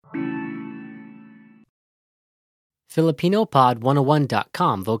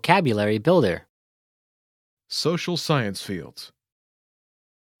FilipinoPod101.com Vocabulary Builder. Social science fields.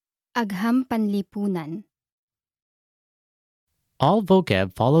 Agham panlipunan. All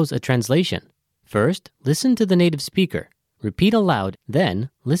vocab follows a translation. First, listen to the native speaker. Repeat aloud, then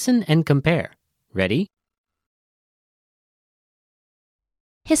listen and compare. Ready?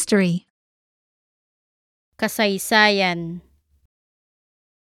 History. Kasaysayan.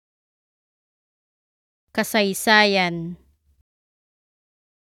 Kasaysayan.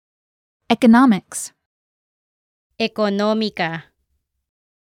 Economics. Ekonomika.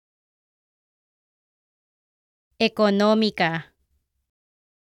 Ekonomika.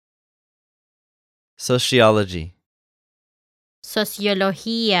 Sociology.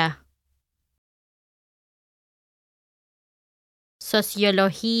 Sosyolohiya.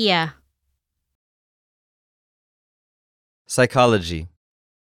 Sosyolohiya. Psychology.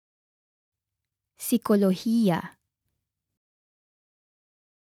 Psikolohiya.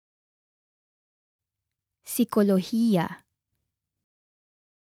 Psikolohiya.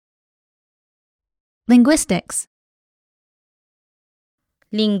 Linguistics.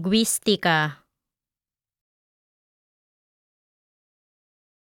 Lingwistika.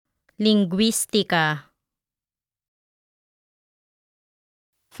 Lingwistika.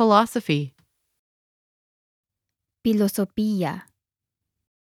 Philosophy. Pilosopiya.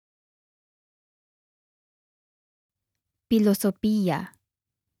 Pilosopiya.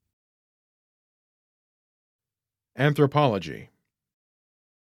 Anthropology.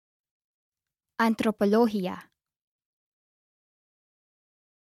 Antropolohiya.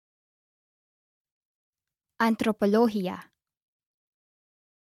 Antropolohiya.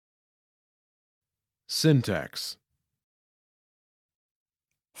 Syntax.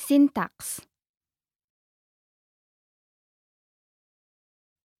 Syntax.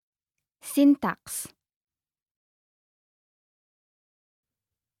 Syntax.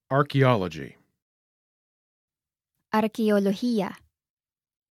 Archaeology. Arkeolohiya.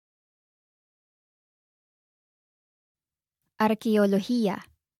 Arkeolohiya.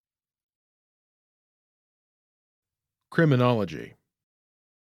 Criminology.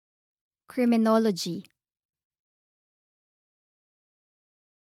 Criminology.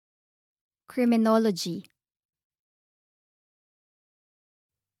 Criminology.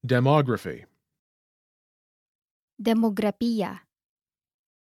 Demography. Demografiya.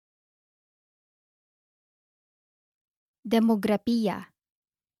 Demografiya.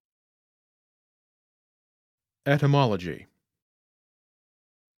 Etymology.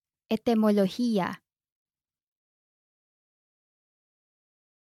 Etimolohiya.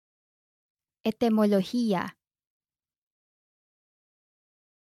 Etimolohiya.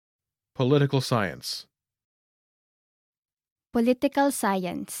 Political science. Political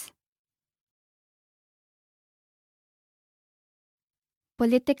science.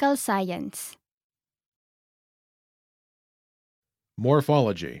 Political science.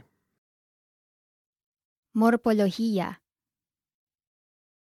 Morphology. Morpolohiya.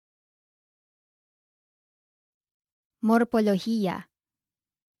 Morpolohiya.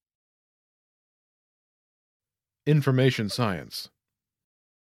 Information science.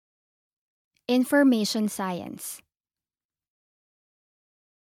 Information science.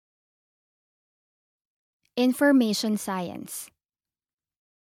 Information science.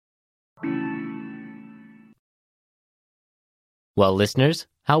 Well, listeners,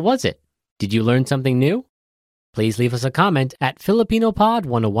 how was it? Did you learn something new? Please leave us a comment at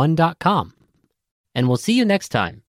FilipinoPod101.com. And we'll see you next time.